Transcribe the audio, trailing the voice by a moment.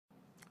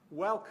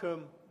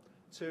Welcome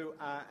to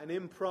an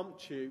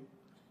impromptu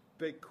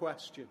big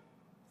question.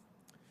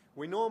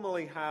 We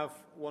normally have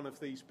one of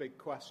these big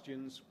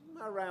questions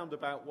around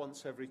about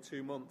once every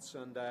 2 months,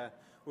 and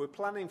we're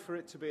planning for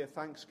it to be a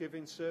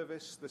Thanksgiving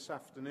service this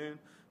afternoon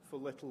for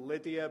little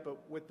Lydia,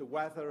 but with the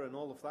weather and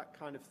all of that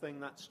kind of thing,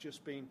 that's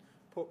just been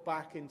put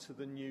back into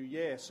the new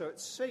year. So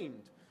it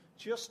seemed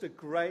just a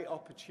great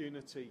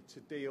opportunity to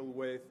deal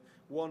with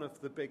one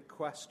of the big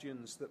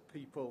questions that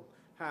people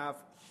have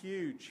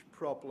huge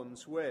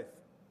problems with.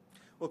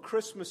 Well,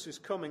 Christmas is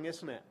coming,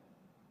 isn't it?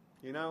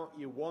 You know,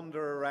 you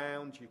wander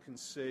around, you can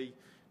see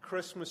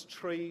Christmas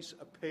trees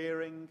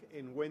appearing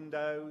in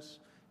windows,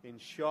 in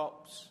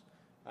shops,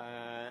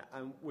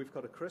 and we've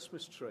got a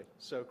Christmas tree.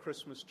 So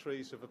Christmas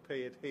trees have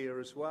appeared here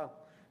as well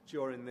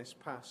during this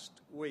past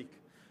week.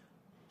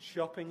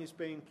 Shopping is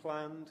being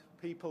planned,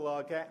 people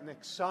are getting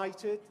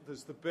excited,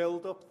 there's the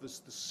build-up, there's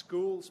the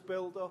schools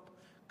build-up,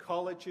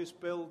 colleges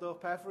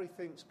build-up,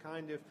 everything's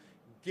kind of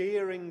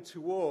gearing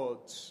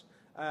towards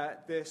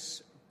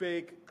this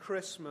big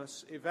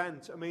Christmas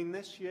event. I mean,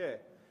 this year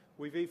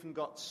we've even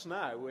got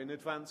snow in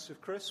advance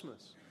of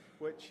Christmas,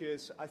 which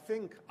is,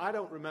 I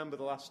don't remember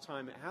the last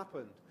time it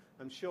happened.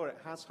 I'm sure it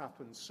has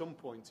happened some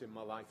point in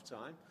my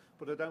lifetime,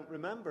 but I don't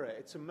remember it.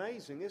 It's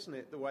amazing, isn't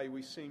it, the way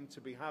we seem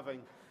to be having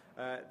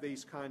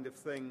these kind of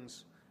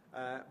things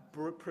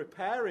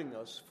preparing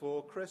us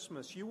for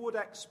Christmas. You would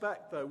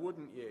expect, though,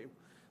 wouldn't you,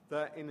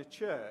 that in a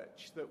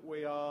church that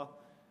we're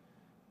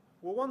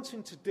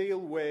wanting to deal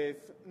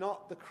with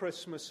not the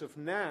Christmas of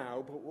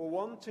now, but we're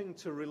wanting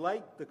to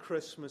relate the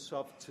Christmas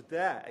of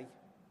today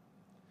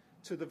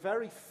to the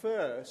very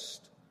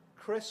first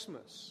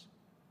Christmas.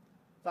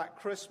 That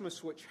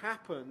Christmas which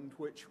happened,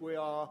 which we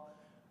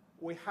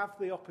have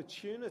the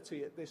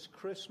opportunity at this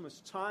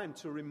Christmas time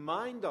to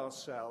remind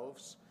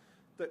ourselves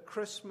that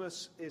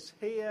Christmas is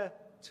here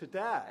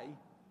today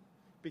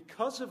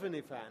because of an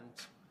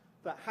event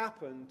that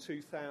happened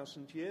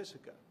 2,000 years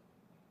ago,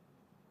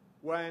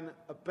 when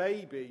a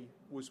baby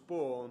was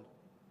born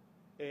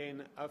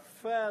in a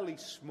fairly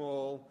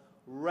small,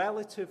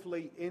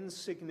 relatively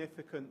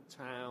insignificant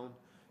town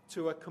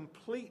to a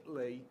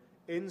completely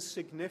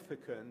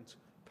insignificant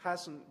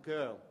peasant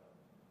girl.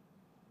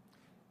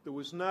 There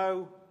was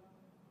no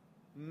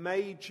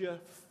major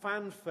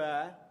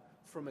fanfare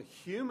from a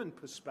human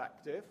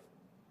perspective.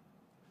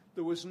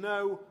 There was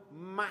no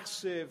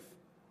massive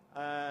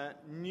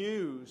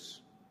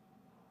news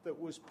that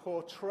was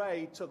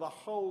portrayed to the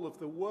whole of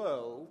the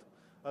world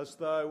as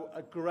though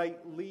a great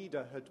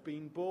leader had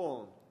been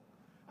born.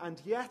 And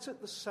yet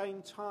at the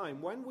same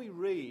time, when we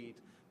read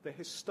the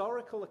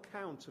historical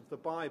account of the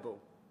Bible,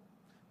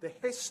 the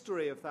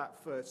history of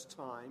that first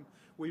time,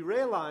 we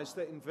realize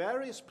that in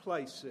various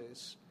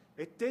places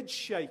it did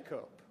shake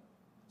up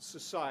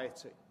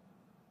society.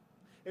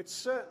 It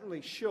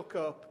certainly shook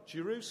up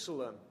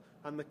Jerusalem,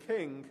 and the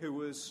king, who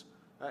was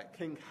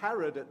King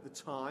Herod at the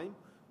time,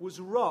 was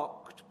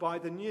rocked by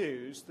the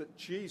news that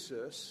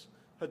Jesus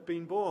had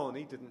been born.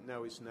 He didn't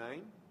know his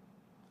name.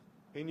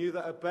 He knew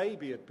that a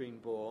baby had been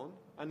born,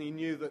 and he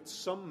knew that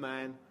some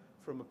men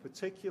from a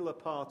particular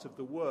part of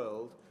the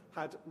world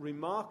had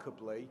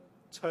remarkably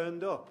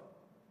turned up.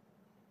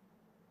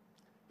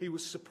 He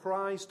was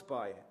surprised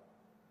by it.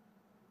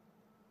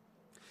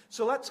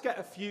 So let's get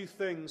a few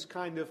things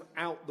kind of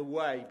out the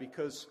way,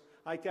 because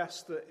I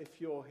guess that if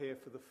you're here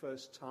for the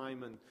first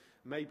time and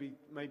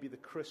maybe the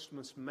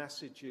Christmas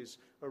message is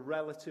a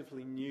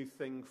relatively new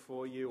thing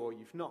for you, or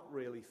you've not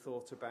really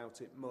thought about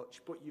it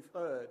much, but you've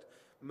heard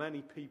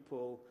many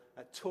people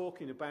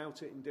talking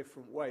about it in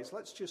different ways.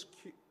 Let's just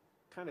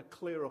kind of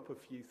clear up a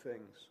few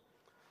things.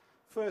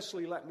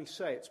 Firstly, let me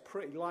say it's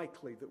pretty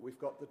likely that we've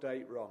got the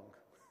date wrong.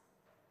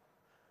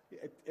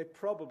 It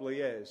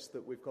probably is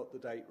that we've got the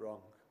date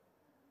wrong.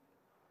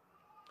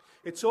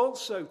 It's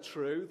also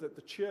true that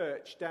the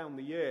church down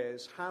the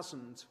years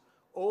hasn't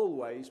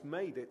always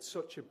made it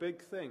such a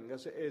big thing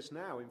as it is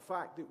now. In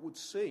fact, it would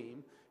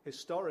seem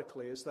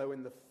historically as though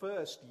in the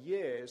first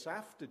years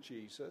after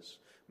Jesus,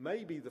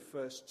 maybe the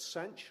first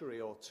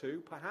century or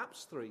two,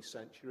 perhaps 3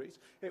 centuries,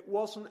 it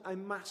wasn't a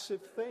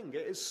massive thing.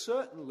 It has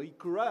certainly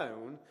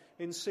grown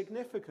in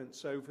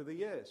significance over the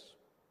years.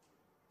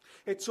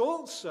 It's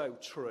also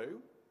true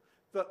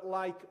that,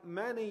 like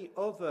many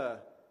other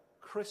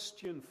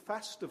Christian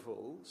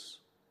festivals,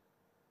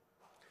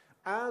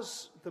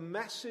 as the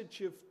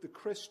message of the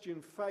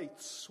Christian faith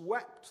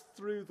swept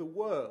through the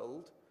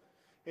world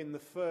in the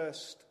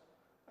first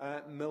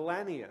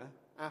millennia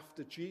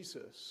after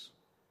Jesus,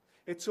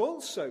 it's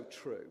also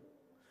true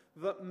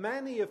that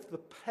many of the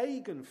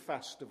pagan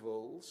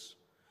festivals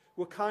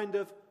were kind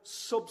of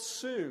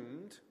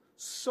subsumed,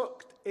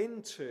 sucked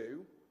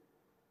into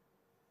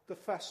the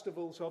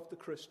festivals of the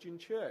Christian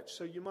church.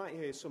 So you might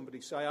hear somebody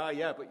say,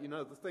 but you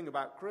know, the thing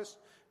about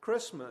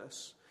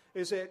Christmas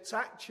is it's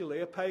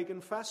actually a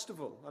pagan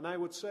festival. And I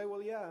would say,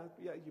 well, yeah,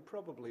 you're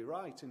probably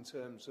right in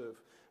terms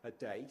of a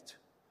date,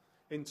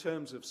 in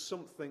terms of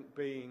something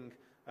being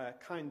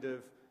kind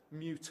of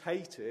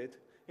mutated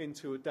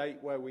into a date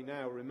where we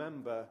now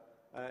remember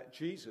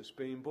Jesus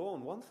being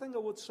born. One thing I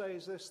would say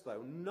is this,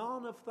 though.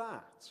 None of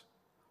that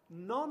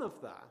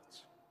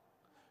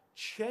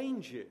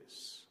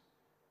changes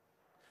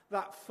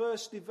that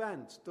first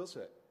event, does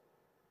it?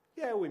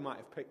 Yeah, we might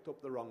have picked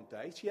up the wrong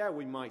date. Yeah,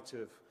 we might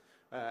have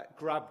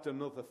grabbed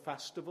another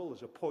festival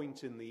as a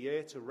point in the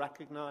year to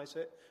recognize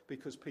it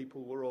because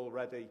people were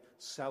already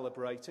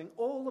celebrating.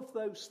 All of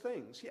those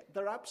things, yeah,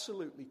 they're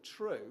absolutely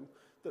true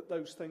that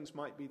those things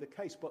might be the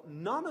case, but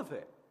none of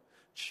it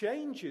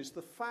changes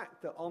the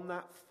fact that on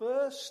that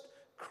first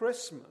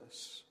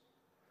Christmas,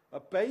 a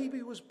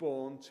baby was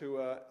born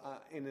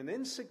in an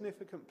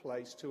insignificant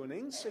place to an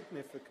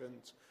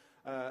insignificant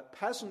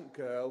peasant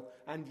girl,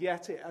 and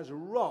yet it has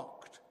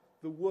rocked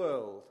the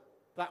world.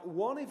 That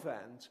one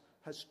event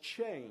has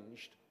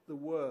changed the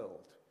world.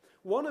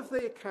 One of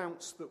the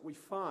accounts that we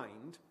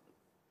find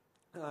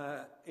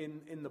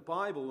in the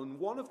Bible, and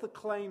one of the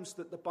claims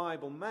that the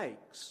Bible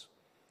makes,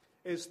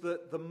 is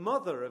that the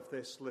mother of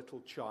this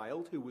little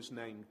child, who was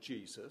named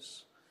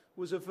Jesus,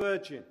 was a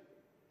virgin.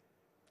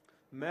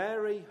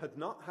 Mary had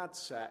not had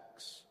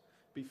sex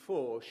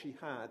before she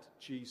had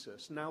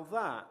Jesus. Now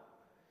that,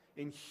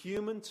 in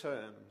human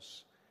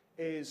terms,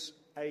 is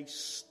a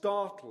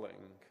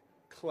startling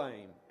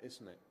claim,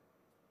 isn't it?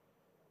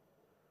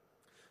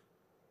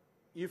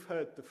 You've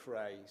heard the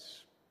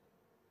phrase,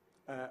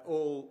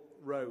 all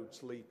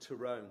roads lead to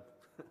Rome.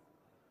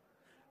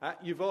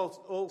 You've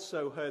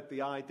also heard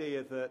the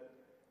idea that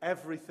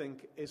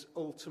everything is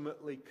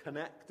ultimately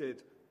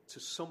connected to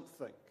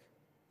something.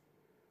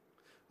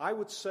 I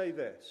would say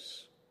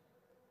this,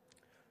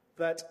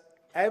 that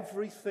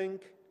everything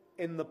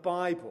in the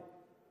Bible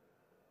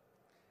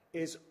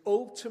is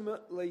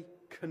ultimately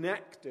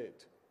connected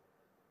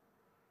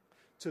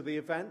to the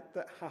event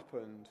that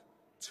happened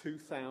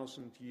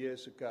 2,000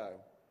 years ago.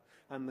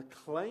 And the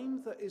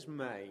claim that is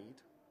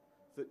made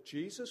that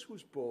Jesus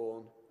was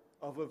born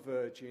of a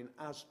virgin,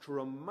 as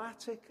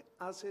dramatic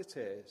as it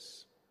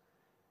is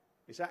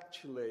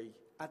actually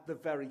at the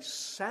very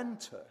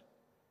center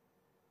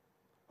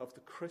of the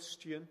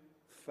Christian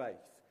faith.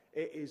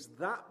 It is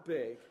that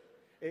big,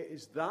 it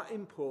is that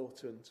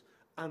important,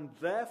 and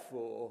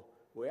therefore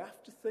we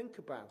have to think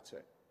about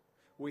it.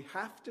 We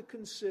have to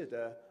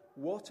consider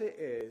what it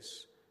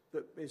is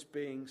that is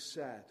being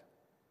said.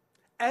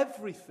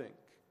 Everything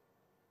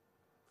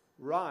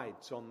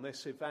rides on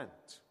this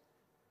event.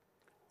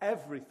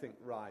 Everything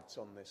rides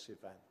on this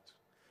event.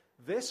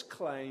 This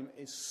claim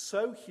is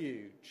so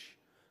huge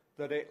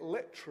that it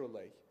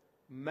literally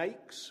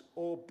makes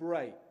or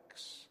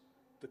breaks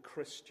the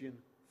Christian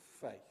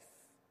faith.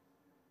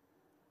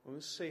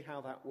 We'll see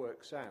how that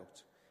works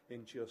out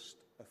in just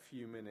a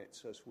few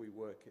minutes as we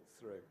work it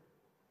through.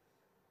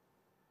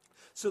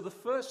 So the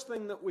first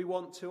thing that we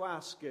want to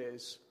ask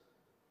is,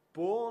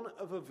 born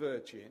of a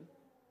virgin,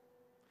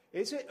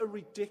 is it a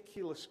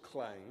ridiculous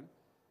claim,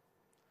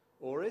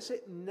 or is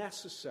it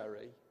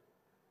necessary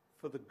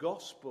for the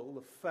gospel,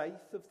 the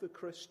faith of the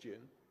Christian,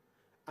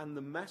 and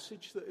the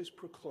message that is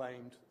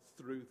proclaimed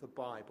through the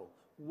Bible?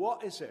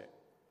 What is it?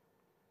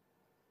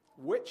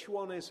 Which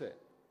one is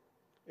it?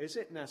 Is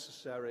it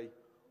necessary,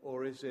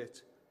 or is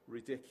it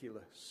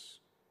ridiculous?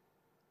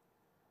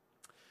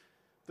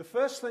 The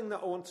first thing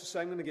that I want to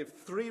say, I'm going to give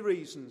 3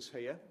 reasons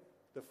here.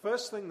 The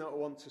first thing that I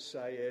want to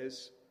say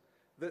is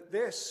that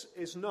this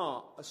is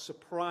not a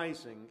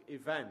surprising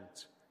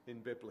event in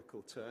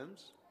biblical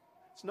terms.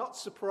 It's not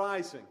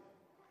surprising.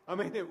 I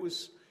mean, it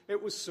was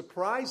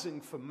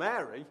surprising for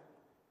Mary.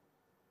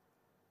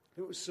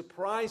 It was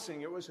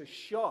surprising. It was a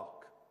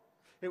shock.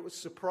 It was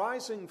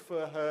surprising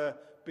for her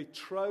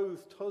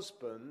betrothed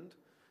husband,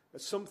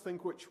 something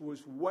which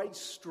was way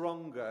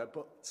stronger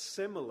but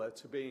similar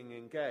to being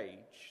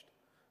engaged.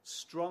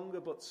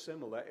 Stronger but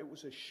similar. It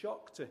was a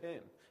shock to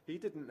him. He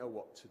didn't know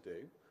what to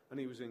do, and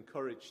he was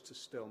encouraged to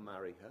still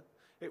marry her.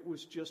 It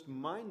was just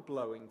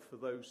mind-blowing for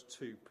those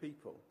 2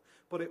 people.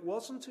 But it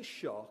wasn't a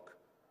shock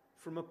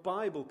from a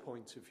Bible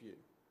point of view.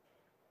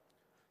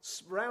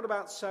 Around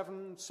about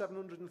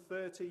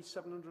 730,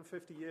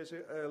 750 years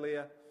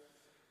earlier,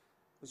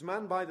 there was a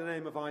man by the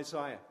name of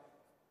Isaiah.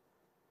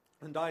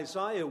 And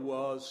Isaiah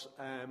was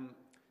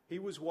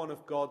one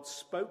of God's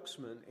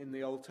spokesmen in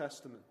the Old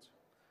Testament.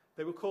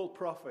 They were called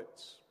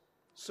prophets.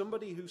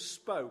 Somebody who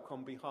spoke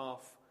on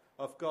behalf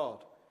of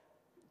God.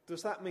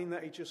 Does that mean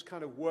that he just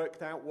kind of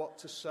worked out what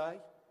to say?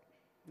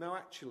 No,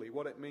 actually,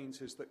 what it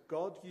means is that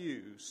God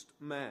used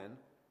men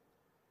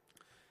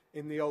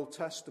in the Old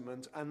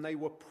Testament, and they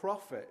were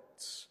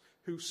prophets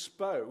who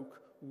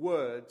spoke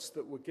words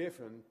that were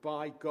given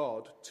by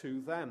God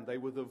to them. They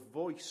were the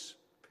voice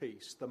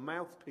piece, the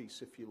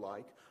mouthpiece, if you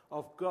like,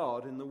 of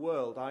God in the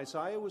world.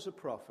 Isaiah was a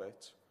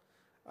prophet,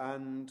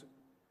 and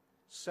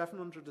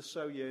 700 or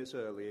so years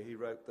earlier, he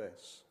wrote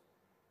this.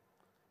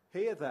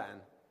 Hear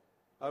then,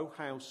 O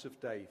house of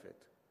David,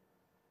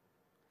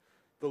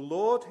 the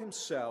Lord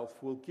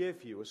himself will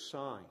give you a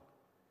sign.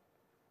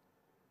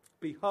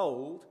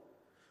 Behold,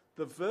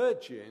 the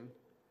virgin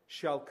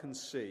shall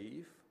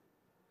conceive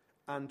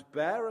and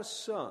bear a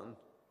son,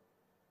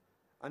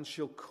 and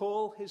shall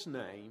call his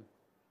name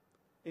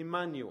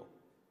Emmanuel.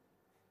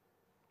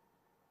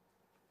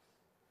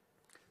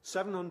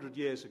 700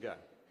 years ago.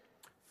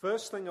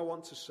 First thing I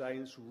want to say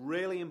is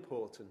really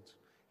important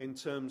in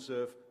terms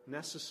of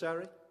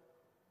necessary,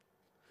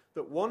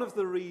 that one of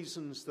the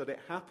reasons that it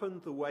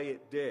happened the way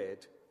it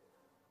did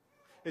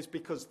is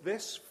because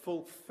this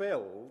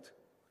fulfilled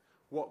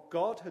what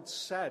God had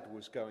said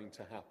was going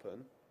to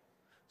happen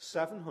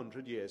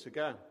 700 years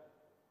ago.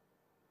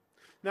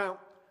 Now,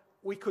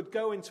 we could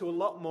go into a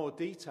lot more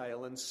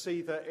detail and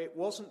see that it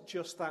wasn't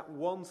just that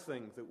one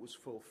thing that was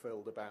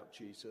fulfilled about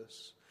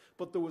Jesus,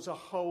 but there was a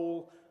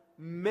whole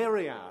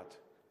myriad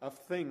of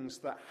things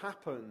that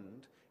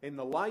happened in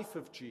the life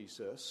of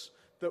Jesus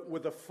that were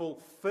the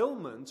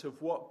fulfillment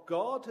of what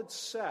God had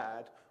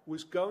said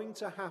was going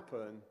to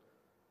happen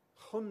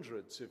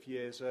hundreds of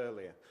years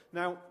earlier.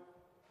 Now,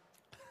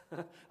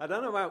 I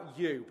don't know about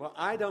you, but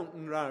I don't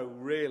know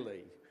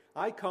really.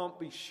 I can't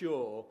be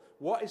sure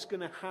what is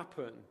going to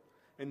happen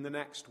in the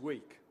next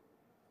week.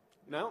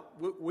 Now,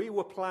 we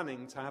were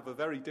planning to have a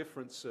very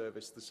different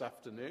service this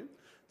afternoon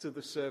to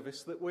the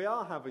service that we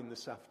are having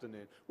this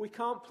afternoon. We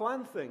can't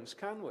plan things,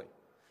 can we?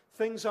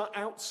 Things are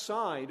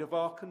outside of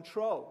our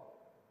control.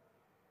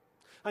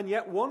 And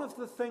yet one of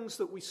the things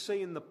that we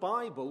see in the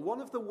Bible, one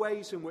of the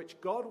ways in which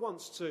God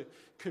wants to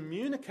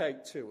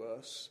communicate to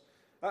us,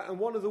 and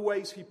one of the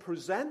ways he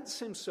presents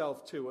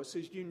himself to us,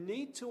 is you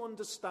need to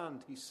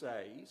understand, he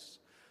says,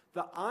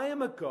 that I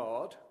am a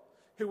God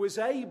who is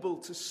able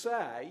to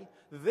say,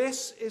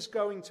 this is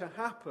going to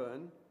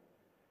happen,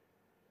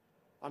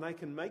 and I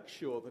can make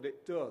sure that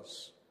it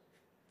does.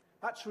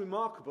 That's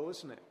remarkable,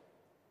 isn't it?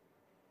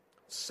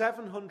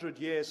 700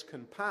 years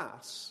can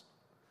pass,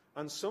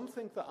 and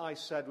something that I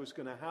said was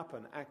going to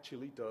happen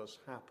actually does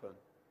happen.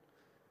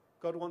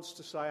 God wants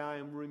to say, I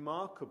am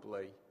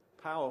remarkably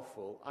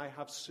powerful. I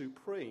have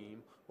supreme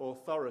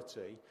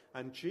authority.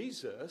 And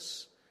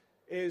Jesus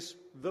is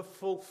the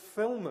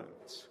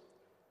fulfillment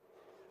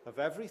of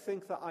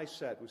everything that I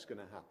said was going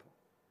to happen.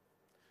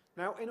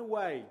 Now, in a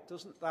way,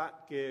 doesn't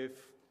that give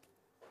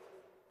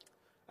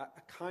a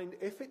kind,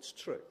 if it's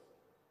true,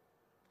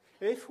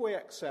 if we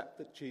accept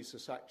that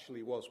Jesus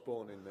actually was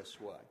born in this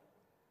way,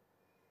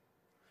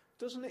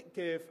 doesn't it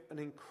give an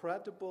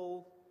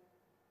incredible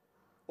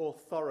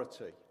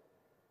authority,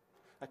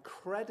 a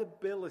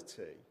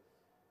credibility,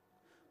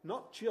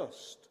 not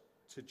just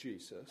to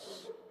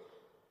Jesus,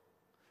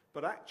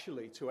 but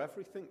actually to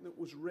everything that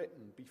was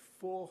written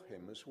before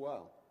him as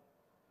well?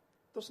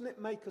 Doesn't it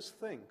make us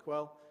think,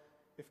 well,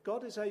 if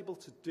God is able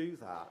to do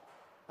that,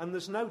 and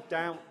there's no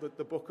doubt that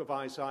the book of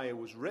Isaiah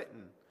was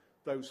written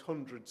those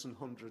hundreds and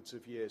hundreds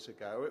of years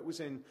ago. It was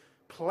in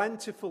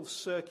plentiful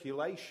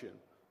circulation,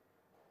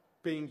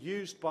 being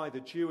used by the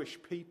Jewish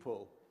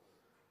people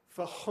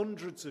for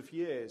hundreds of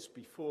years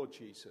before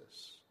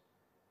Jesus.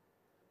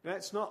 Now,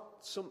 it's not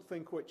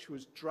something which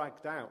was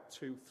dragged out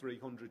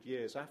 200-300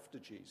 years after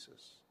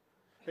Jesus.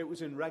 It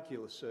was in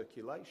regular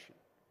circulation.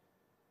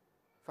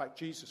 In fact,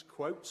 Jesus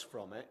quotes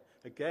from it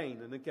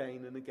again and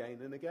again and again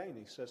and again.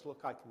 He says,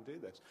 look, I can do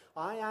this.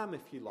 I am,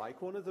 if you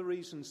like, one of the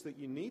reasons that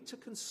you need to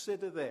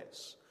consider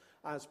this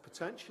as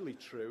potentially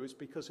true is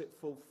because it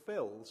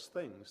fulfills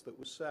things that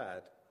were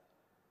said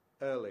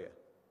earlier.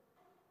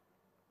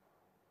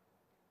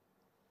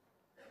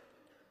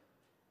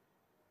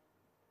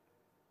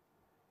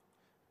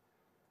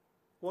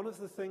 One of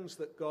the things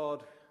that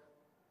God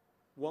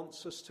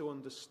wants us to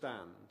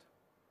understand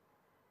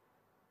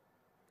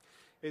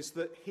is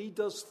that he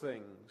does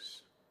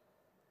things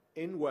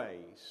in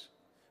ways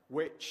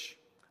which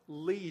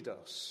lead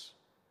us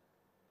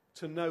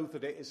to know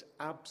that it is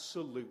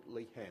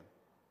absolutely him.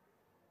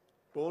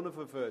 Born of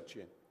a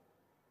virgin.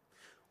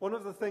 One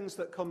of the things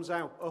that comes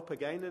up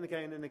again and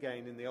again and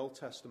again in the Old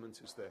Testament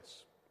is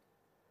this.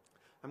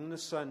 I'm going to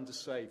send a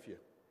Savior.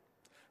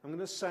 I'm going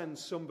to send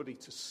somebody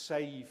to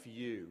save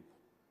you.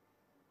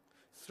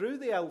 Through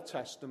the Old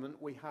Testament,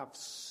 we have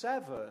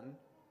 7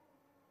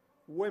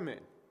 women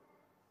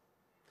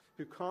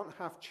who can't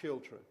have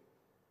children.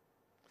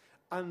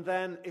 And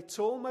then it's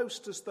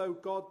almost as though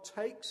God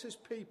takes his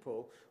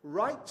people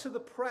right to the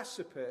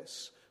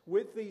precipice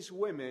with these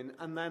women,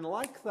 and then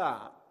like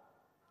that,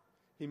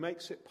 he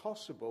makes it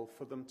possible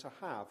for them to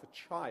have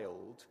a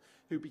child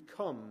who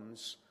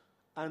becomes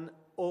an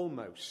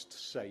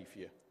almost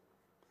Savior.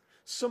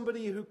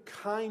 Somebody who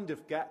kind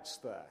of gets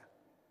there.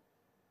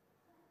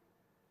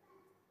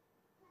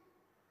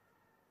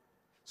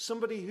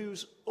 Somebody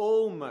who's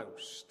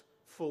almost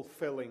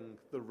fulfilling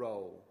the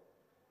role,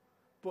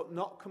 but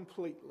not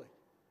completely.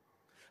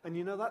 And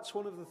you know, that's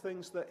one of the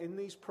things that in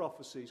these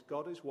prophecies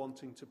God is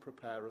wanting to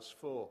prepare us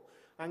for.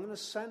 I'm going to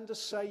send a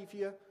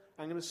Savior.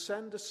 I'm going to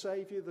send a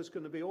Savior. There's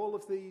going to be all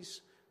of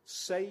these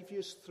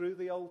Saviors through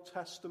the Old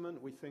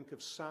Testament. We think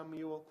of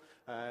Samuel.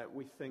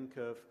 We think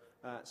of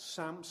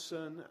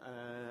Samson,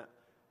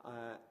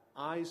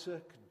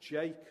 Isaac,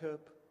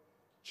 Jacob,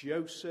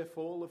 Joseph,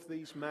 all of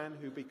these men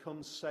who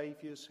become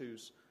Saviors,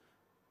 whose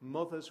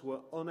mothers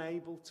were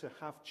unable to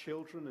have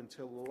children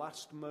until the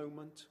last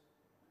moment.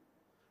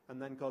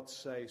 And then God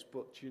says,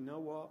 but you know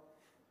what?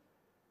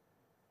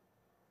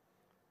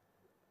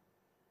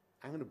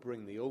 I'm going to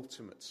bring the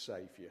ultimate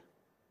Savior.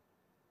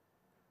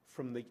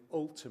 from the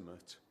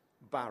ultimate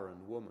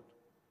barren woman.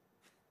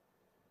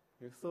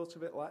 You've thought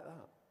of it like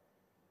that?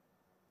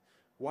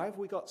 Why have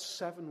we got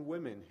 7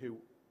 women who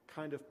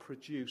kind of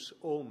produce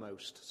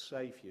almost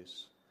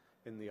saviours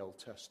in the Old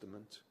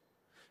Testament?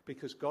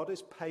 Because God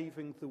is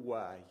paving the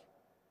way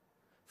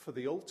for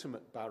the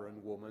ultimate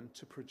barren woman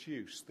to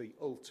produce the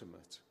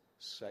ultimate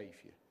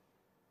saviour.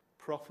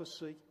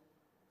 Prophecy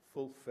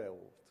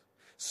fulfilled.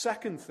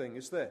 Second thing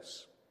is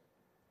this.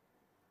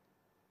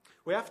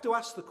 We have to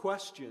ask the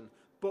question,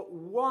 but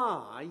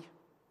why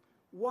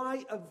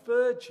a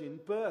virgin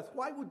birth?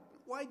 Why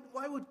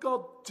would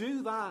God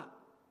do that?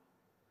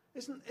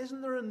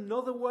 Isn't there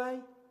another way?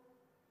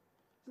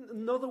 Isn't there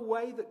another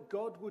way that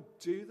God would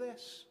do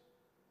this?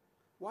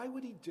 Why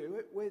would he do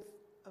it with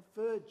a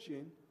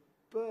virgin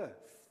birth?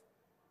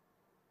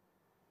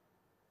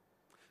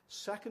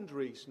 Second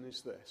reason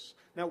is this.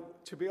 Now,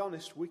 to be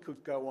honest, we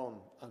could go on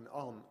and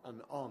on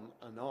and on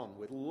and on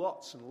with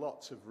lots and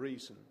lots of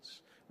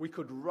reasons. We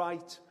could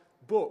write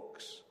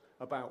books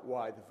about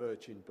why the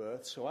virgin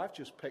birth, so I've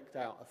just picked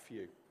out a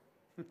few.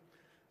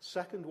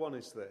 Second one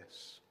is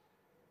this.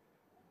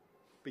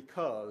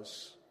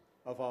 Because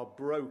of our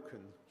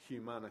broken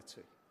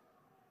humanity.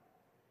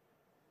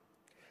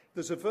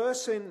 There's a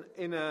verse in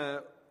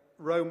the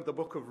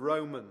book of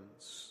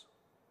Romans,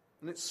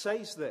 and it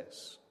says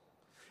this.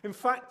 In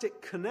fact,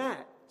 it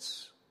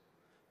connects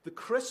the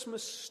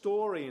Christmas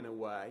story in a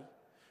way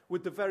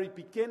with the very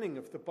beginning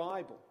of the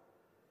Bible.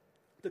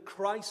 The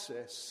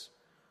crisis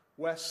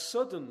where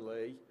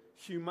suddenly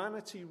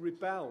humanity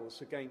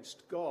rebels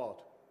against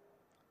God,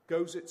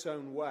 goes its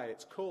own way.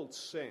 It's called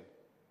sin.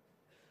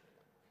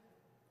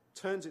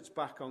 Turns its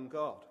back on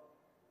God.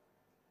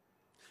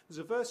 There's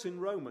a verse in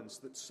Romans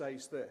that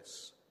says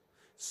this.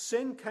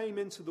 Sin came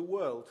into the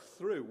world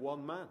through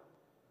one man.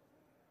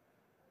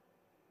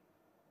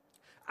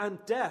 And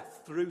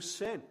death through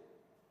sin.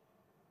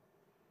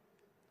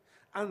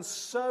 And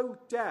so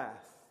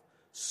death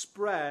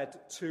spread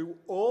to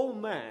all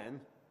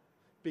men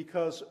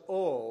because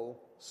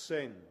all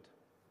sinned.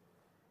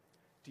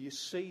 Do you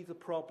see the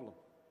problem?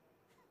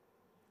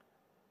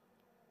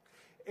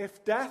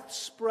 If death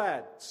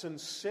spreads and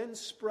sin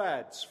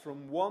spreads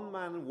from one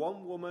man and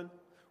one woman,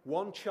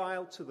 one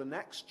child to the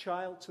next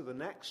child to the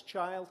next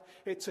child,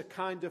 it's a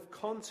kind of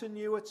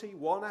continuity,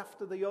 one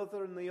after the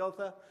other and the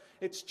other.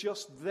 It's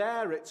just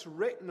there. It's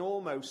written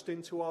almost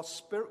into our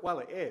spirit. Well,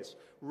 it is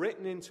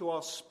written into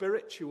our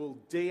spiritual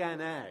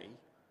DNA.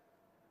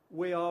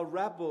 We are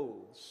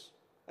rebels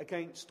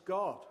against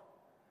God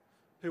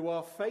who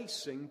are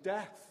facing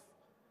death.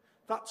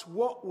 That's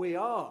what we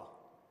are.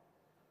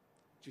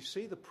 Do you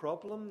see the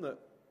problem that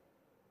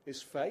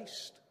is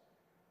faced?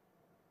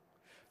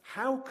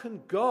 How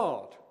can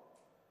God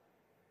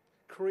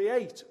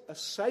create a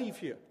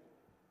saviour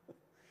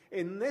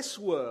in this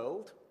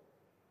world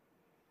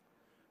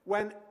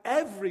when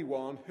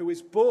everyone who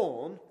is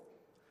born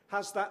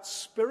has that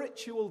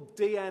spiritual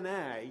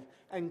DNA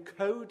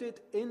encoded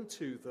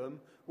into them,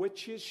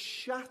 which is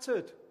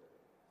shattered?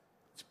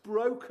 It's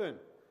broken.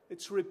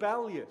 It's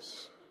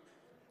rebellious.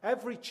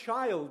 Every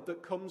child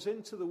that comes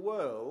into the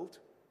world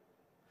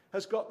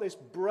has got this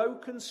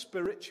broken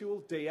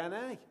spiritual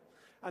DNA.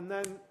 And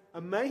then,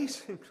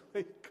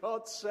 amazingly,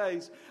 God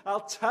says,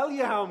 I'll tell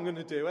you how I'm going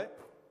to do it.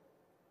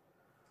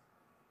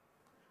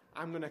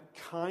 I'm going to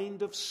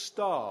kind of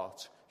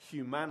start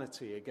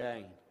humanity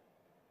again.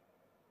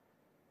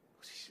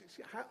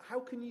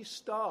 How can you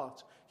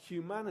start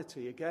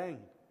humanity again?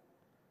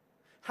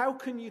 How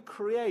can you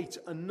create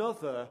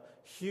another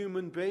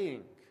human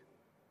being?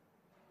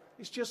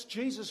 It's just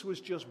Jesus was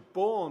just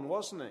born,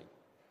 wasn't he?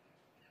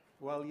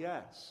 Well,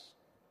 yes.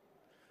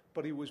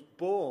 But he was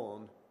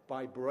born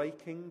by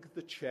breaking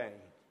the chain.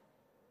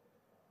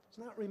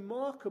 Isn't that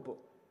remarkable?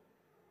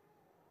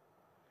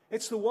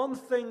 It's the one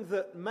thing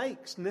that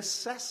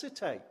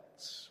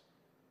necessitates,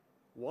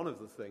 one of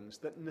the things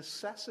that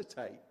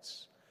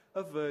necessitates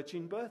a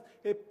virgin birth.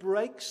 It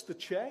breaks the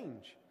chain.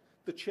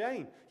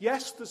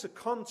 Yes, there's a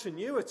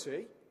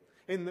continuity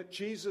in that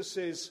Jesus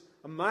is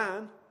a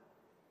man,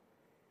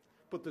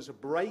 but there's a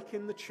break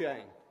in the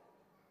chain.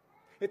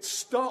 It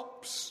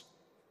stops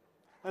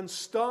and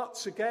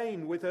starts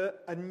again with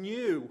a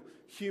new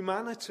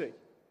humanity,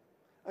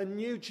 a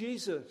new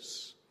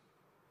Jesus,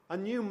 a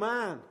new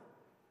man.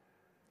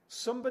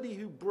 Somebody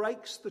who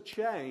breaks the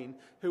chain,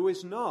 who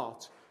is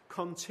not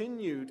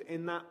continued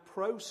in that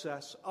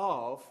process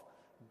of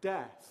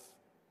death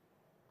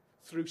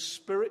through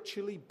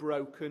spiritually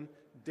broken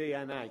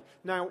DNA.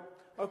 Now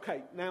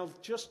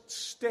just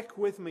stick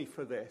with me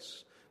for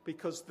this,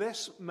 because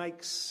this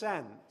makes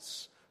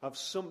sense of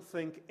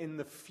something in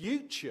the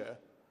future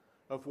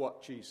of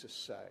what Jesus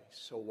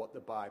says, or what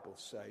the Bible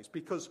says.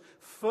 Because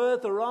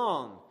further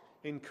on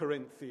in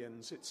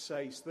Corinthians it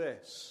says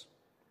this.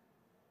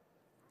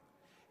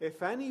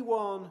 If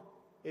anyone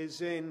is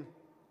in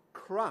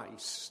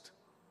Christ,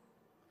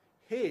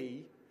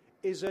 he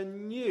is a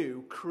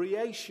new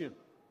creation.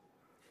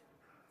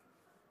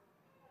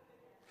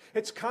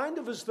 It's kind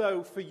of as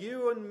though for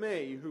you and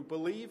me who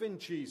believe in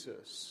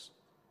Jesus,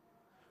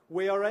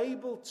 we are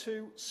able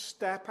to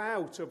step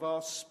out of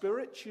our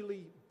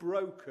spiritually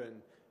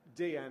broken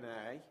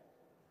DNA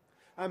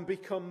and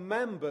become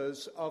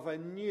members of a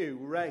new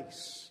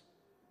race,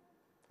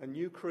 a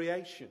new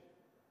creation,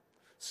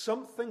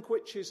 something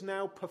which is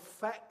now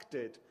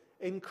perfected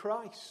in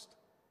Christ,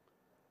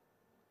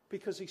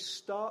 because he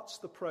starts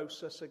the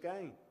process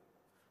again.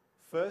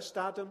 First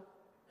Adam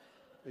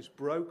is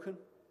broken.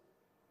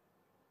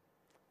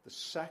 The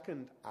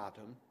second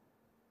Adam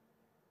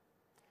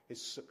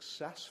is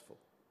successful.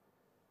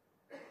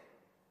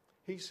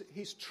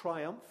 He's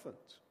triumphant.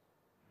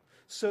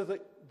 So that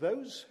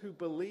those who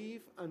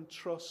believe and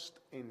trust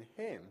in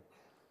him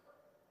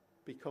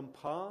become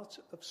part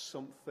of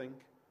something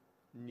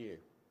new.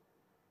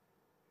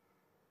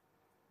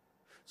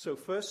 So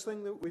first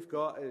thing that we've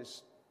got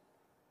is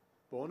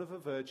born of a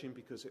virgin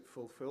because it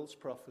fulfills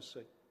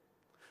prophecy.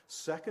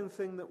 Second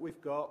thing that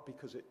we've got,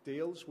 because it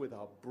deals with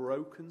our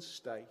broken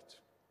state.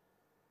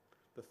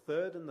 The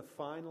third and the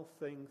final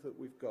thing that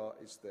we've got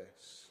is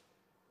this.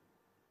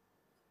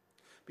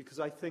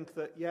 Because I think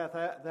that,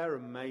 they're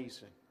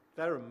amazing.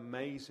 They're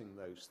amazing,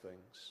 those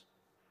things.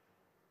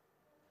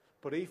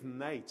 But even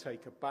they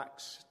take a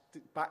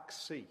back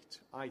seat,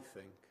 I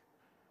think,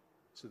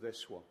 to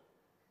this one.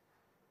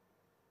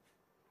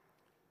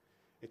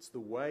 It's the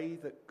way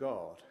that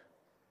God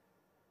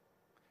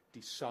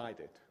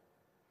decided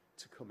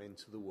to come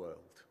into the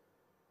world.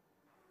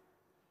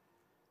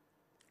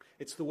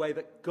 It's the way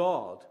that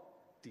God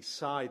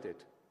decided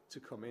to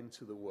come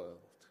into the world.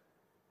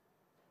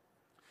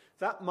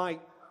 That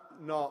might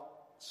not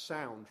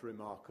sound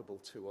remarkable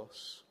to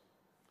us,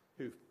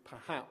 who've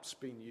perhaps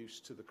been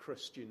used to the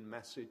Christian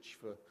message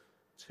for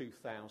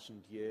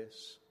 2,000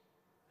 years.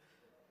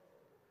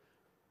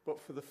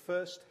 But for the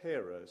first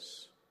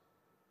hearers,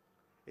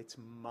 it's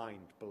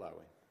mind-blowing.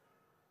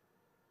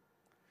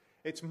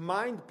 It's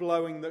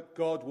mind-blowing that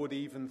God would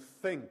even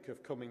think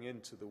of coming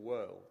into the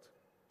world.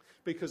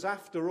 Because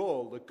after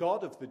all, the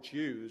God of the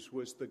Jews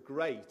was the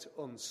great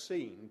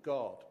unseen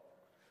God.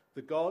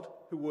 The God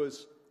who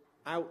was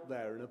out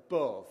there and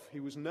above.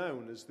 He was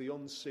known as the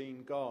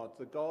unseen God.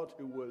 The God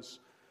who was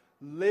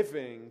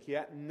living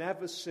yet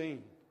never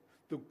seen.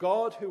 The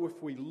God who,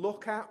 if we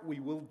look at,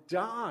 we will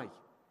die.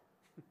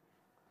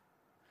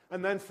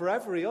 And then for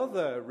every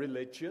other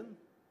religion,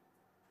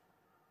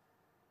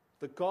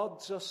 the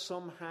gods are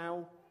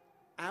somehow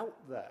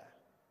out there.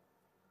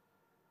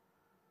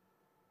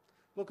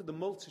 Look at the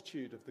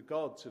multitude of the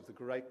gods of the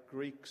great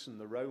Greeks and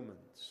the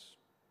Romans.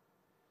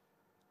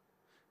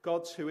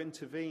 Gods who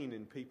intervene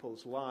in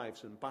people's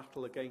lives and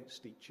battle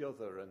against each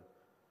other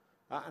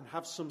and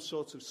have some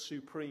sort of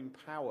supreme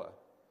power.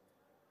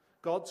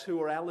 Gods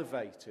who are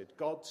elevated.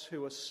 Gods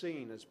who are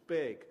seen as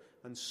big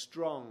and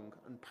strong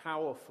and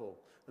powerful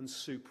and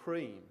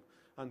supreme.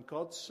 And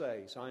God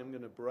says, I am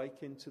going to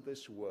break into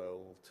this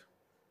world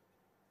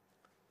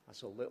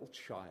as a little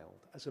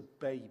child, as a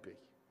baby.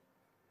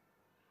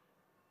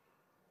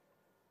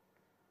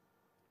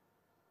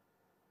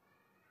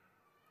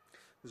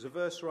 There's a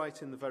verse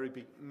right in the very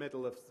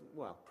middle of,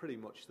 pretty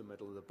much the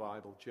middle of the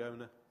Bible,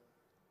 Jonah.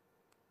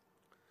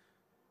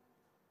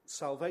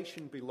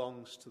 Salvation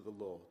belongs to the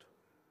Lord,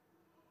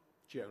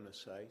 Jonah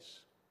says.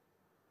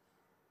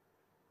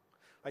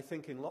 I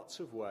think in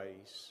lots of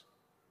ways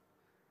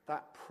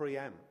that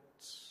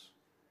preempts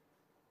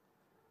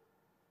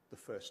the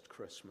first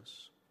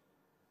Christmas.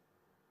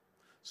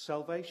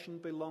 Salvation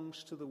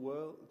belongs to the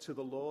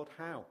Lord.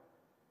 How?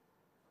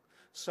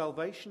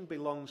 Salvation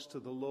belongs to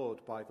the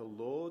Lord by the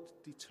Lord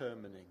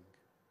determining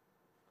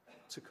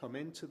to come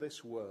into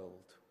this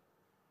world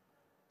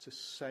to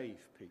save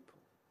people.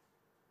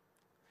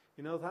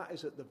 You know, that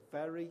is at the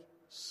very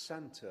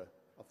center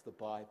of the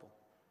Bible.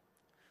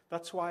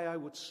 That's why I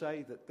would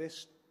say that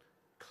this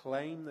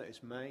claim that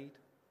is made,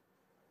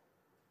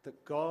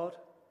 that God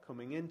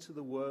coming into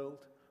the world,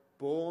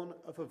 born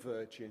of a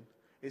virgin,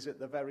 is at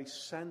the very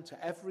center.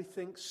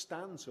 Everything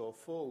stands or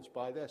falls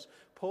by this.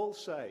 Paul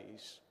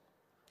says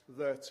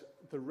that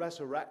the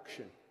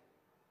resurrection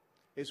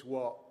is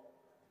what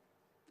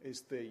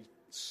is the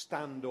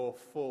stand or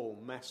fall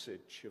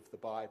message of the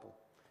Bible.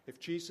 If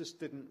Jesus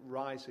didn't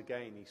rise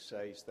again, he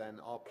says, then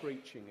our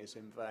preaching is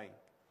in vain.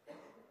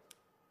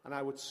 And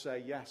I would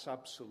say, yes,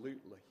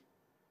 absolutely.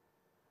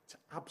 It's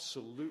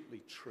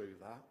absolutely true,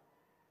 that.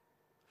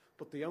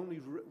 But the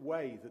only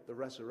way that the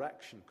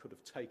resurrection could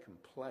have taken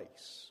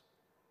place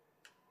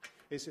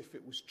is if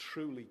it was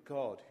truly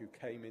God who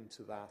came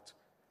into that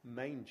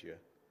manger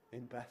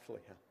in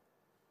Bethlehem.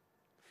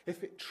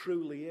 If it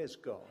truly is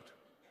God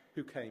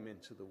who came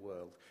into the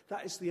world,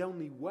 that is the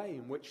only way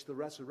in which the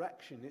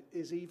resurrection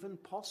is even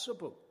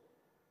possible.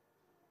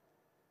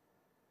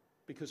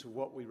 Because of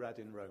what we read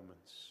in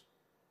Romans.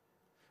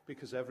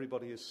 Because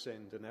everybody has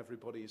sinned and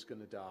everybody is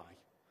going to die.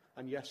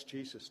 And yes,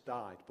 Jesus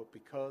died, but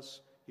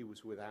because he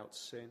was without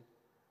sin,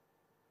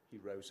 he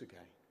rose again.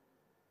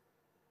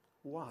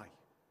 Why?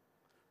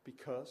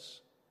 Because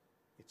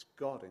it's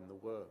God in the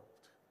world.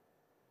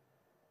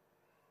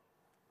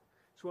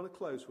 So I want to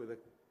close with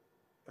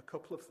a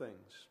couple of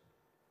things.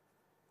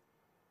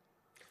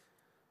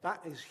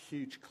 That is a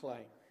huge claim.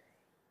 In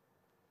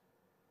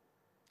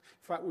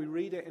fact, we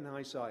read it in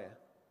Isaiah.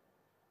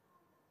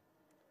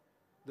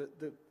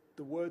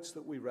 The words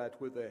that we read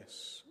were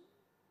this: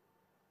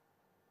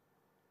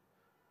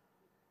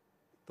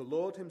 the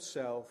Lord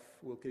himself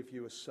will give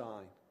you a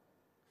sign.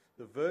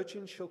 The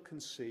virgin shall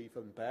conceive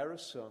and bear a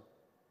son,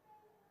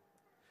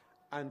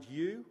 and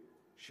you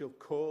shall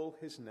call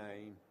his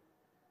name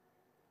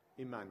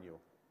Emmanuel.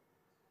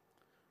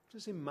 What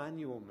does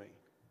Emmanuel mean?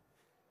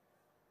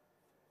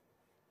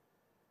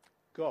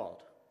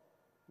 God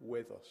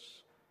with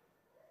us.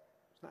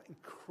 Isn't that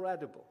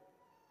incredible?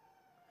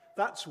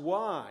 That's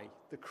why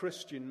the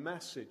Christian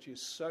message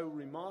is so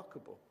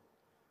remarkable.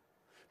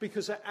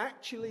 Because it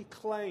actually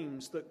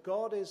claims that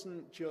God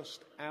isn't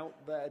just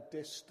out there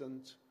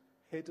distant,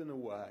 hidden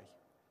away.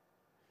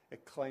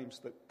 It claims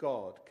that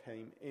God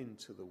came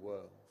into the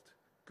world.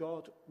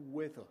 God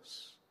with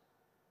us.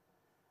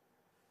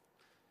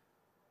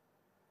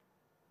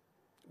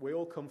 We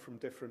all come from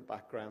different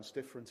backgrounds,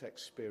 different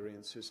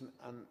experiences,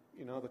 and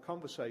you know, the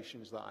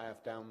conversations that I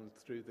have down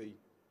through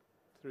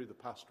the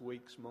past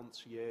weeks,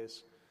 months,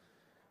 years,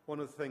 one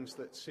of the things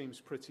that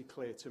seems pretty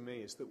clear to me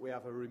is that we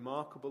have a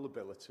remarkable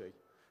ability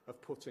of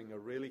putting a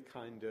really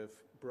kind of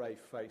brave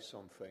face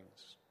on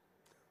things.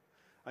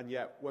 And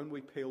yet, when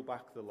we peel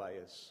back the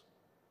layers,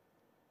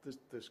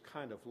 there's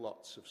kind of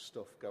lots of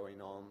stuff going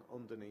on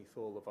underneath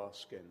all of our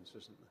skins,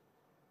 isn't there?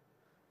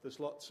 There's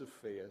lots of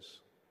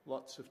fears,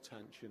 lots of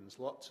tensions,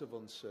 lots of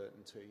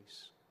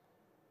uncertainties,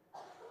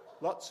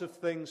 lots of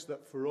things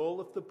that, for all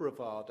of the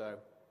bravado,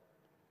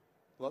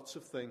 lots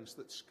of things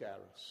that scare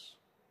us.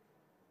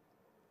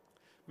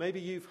 Maybe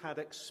you've had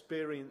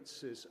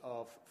experiences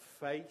of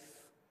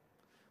faith.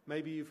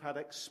 Maybe you've had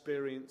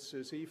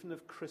experiences even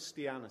of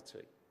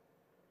Christianity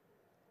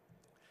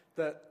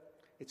that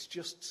it's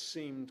just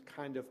seemed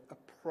kind of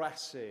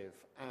oppressive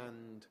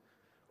and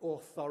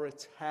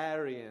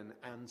authoritarian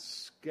and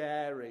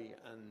scary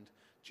and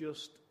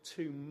just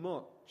too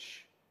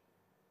much.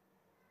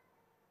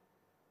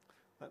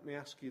 Let me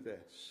ask you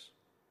this.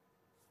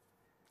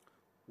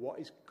 What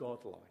is God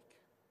like?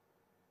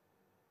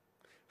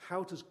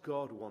 How does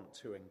God want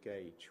to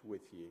engage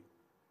with you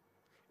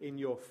in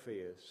your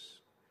fears,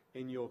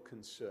 in your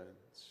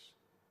concerns?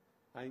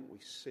 I think we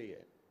see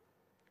it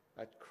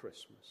at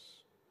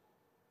Christmas.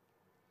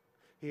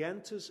 He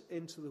enters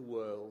into the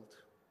world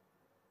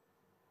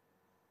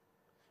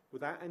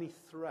without any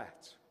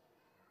threat.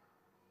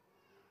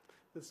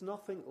 There's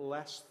nothing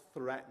less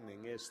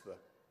threatening, is there,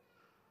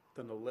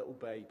 than a little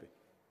baby?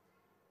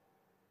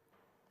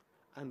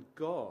 And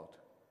God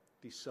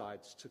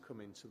decides to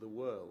come into the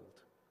world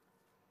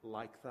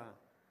like that.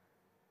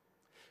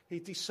 He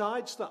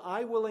decides that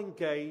I will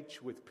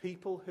engage with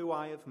people who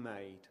I have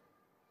made.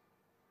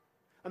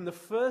 And the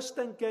first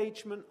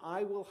engagement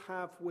I will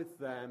have with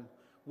them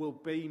will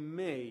be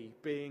me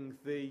being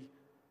the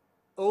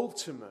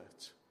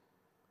ultimate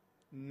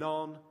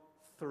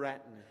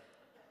non-threatening.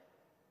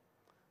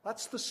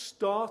 That's the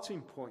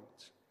starting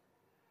point.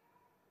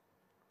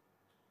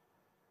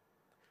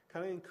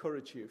 Can I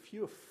encourage you, if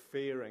you are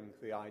fearing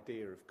the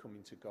idea of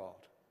coming to God,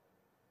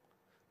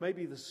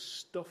 maybe there's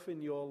stuff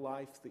in your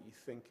life that you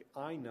think,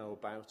 I know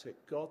about it,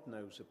 God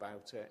knows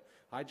about it.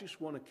 I just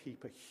want to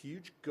keep a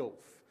huge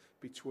gulf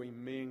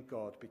between me and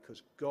God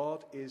because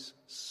God is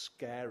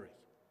scary.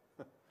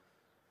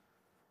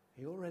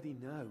 He already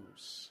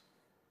knows.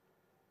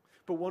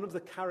 But one of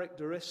the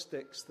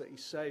characteristics that he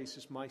says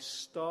is my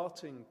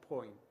starting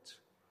point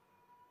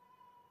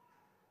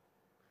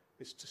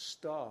is to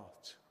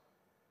start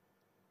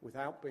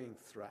without being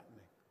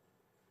threatening.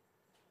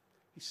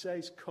 He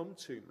says, come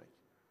to me.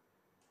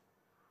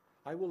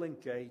 I will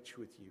engage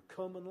with you.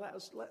 Come and let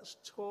us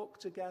talk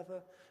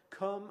together.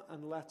 Come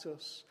and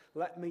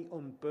let me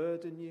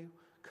unburden you.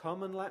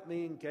 Come and let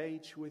me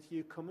engage with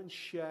you. Come and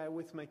share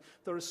with me.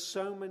 There are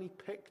so many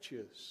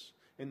pictures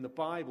in the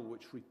Bible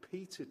which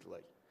repeatedly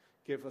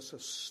give us a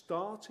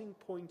starting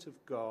point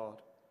of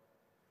God,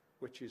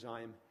 which is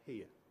I am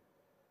here.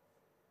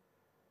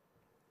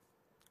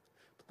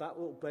 But that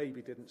little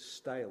baby didn't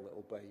stay a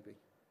little baby.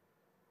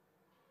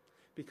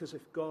 Because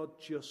if God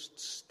just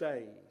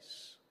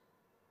stays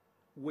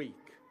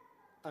weak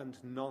and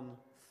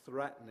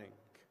non-threatening,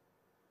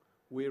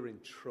 we're in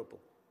trouble.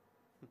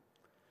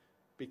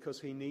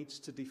 Because he needs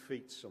to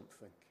defeat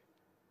something.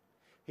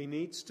 He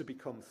needs to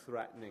become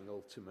threatening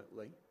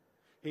ultimately.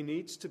 He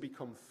needs to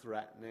become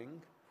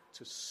threatening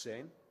to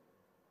sin.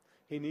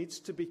 He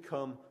needs to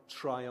become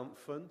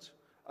triumphant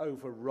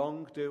over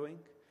wrongdoing.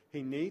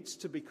 He needs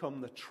to become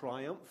the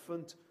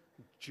triumphant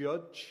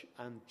judge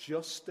and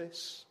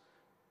justice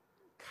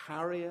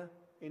carrier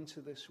into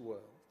this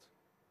world.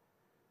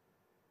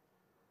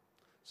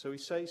 So he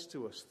says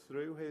to us,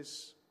 through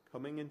his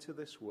coming into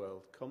this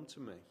world, come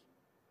to me.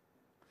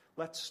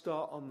 Let's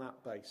start on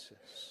that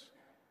basis.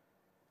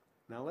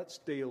 Now let's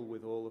deal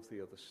with all of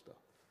the other stuff.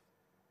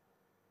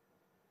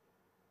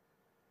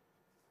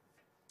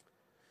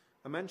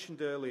 I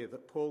mentioned earlier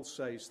that Paul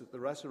says that the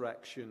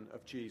resurrection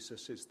of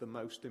Jesus is the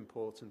most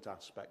important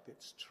aspect.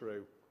 It's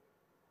true.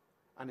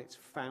 And it's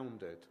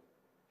founded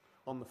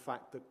on the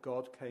fact that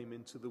God came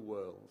into the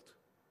world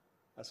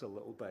as a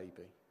little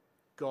baby.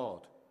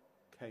 God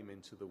came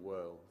into the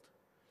world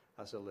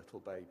as a little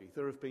baby.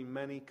 There have been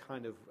many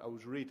I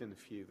was reading a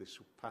few this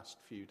past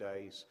few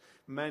days,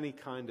 many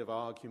kind of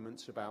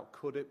arguments about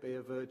could it be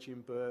a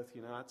virgin birth,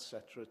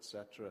 etc.,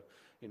 etc.,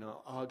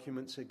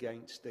 arguments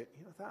against it.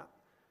 That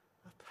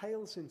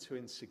pales into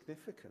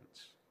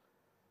insignificance.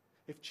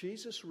 If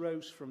Jesus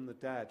rose from the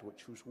dead,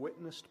 which was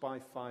witnessed by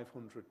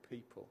 500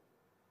 people,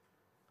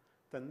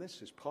 then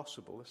this is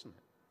possible, isn't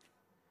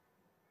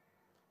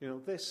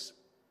it? This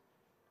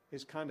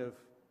is kind of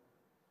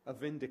a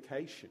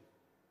vindication.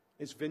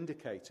 It's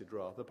vindicated,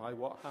 rather, by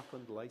what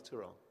happened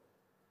later on.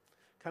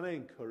 Can I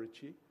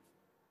encourage you?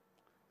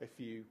 If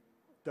you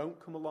don't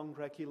come along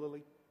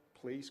regularly,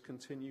 please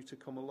continue to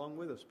come along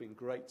with us. It's been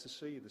great to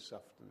see you this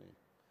afternoon.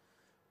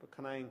 But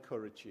can I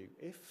encourage you,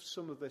 if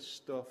some of this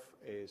stuff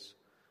is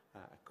a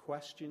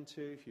question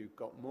to you, if you've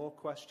got more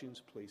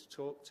questions, please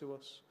talk to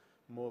us.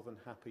 More than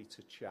happy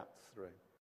to chat through.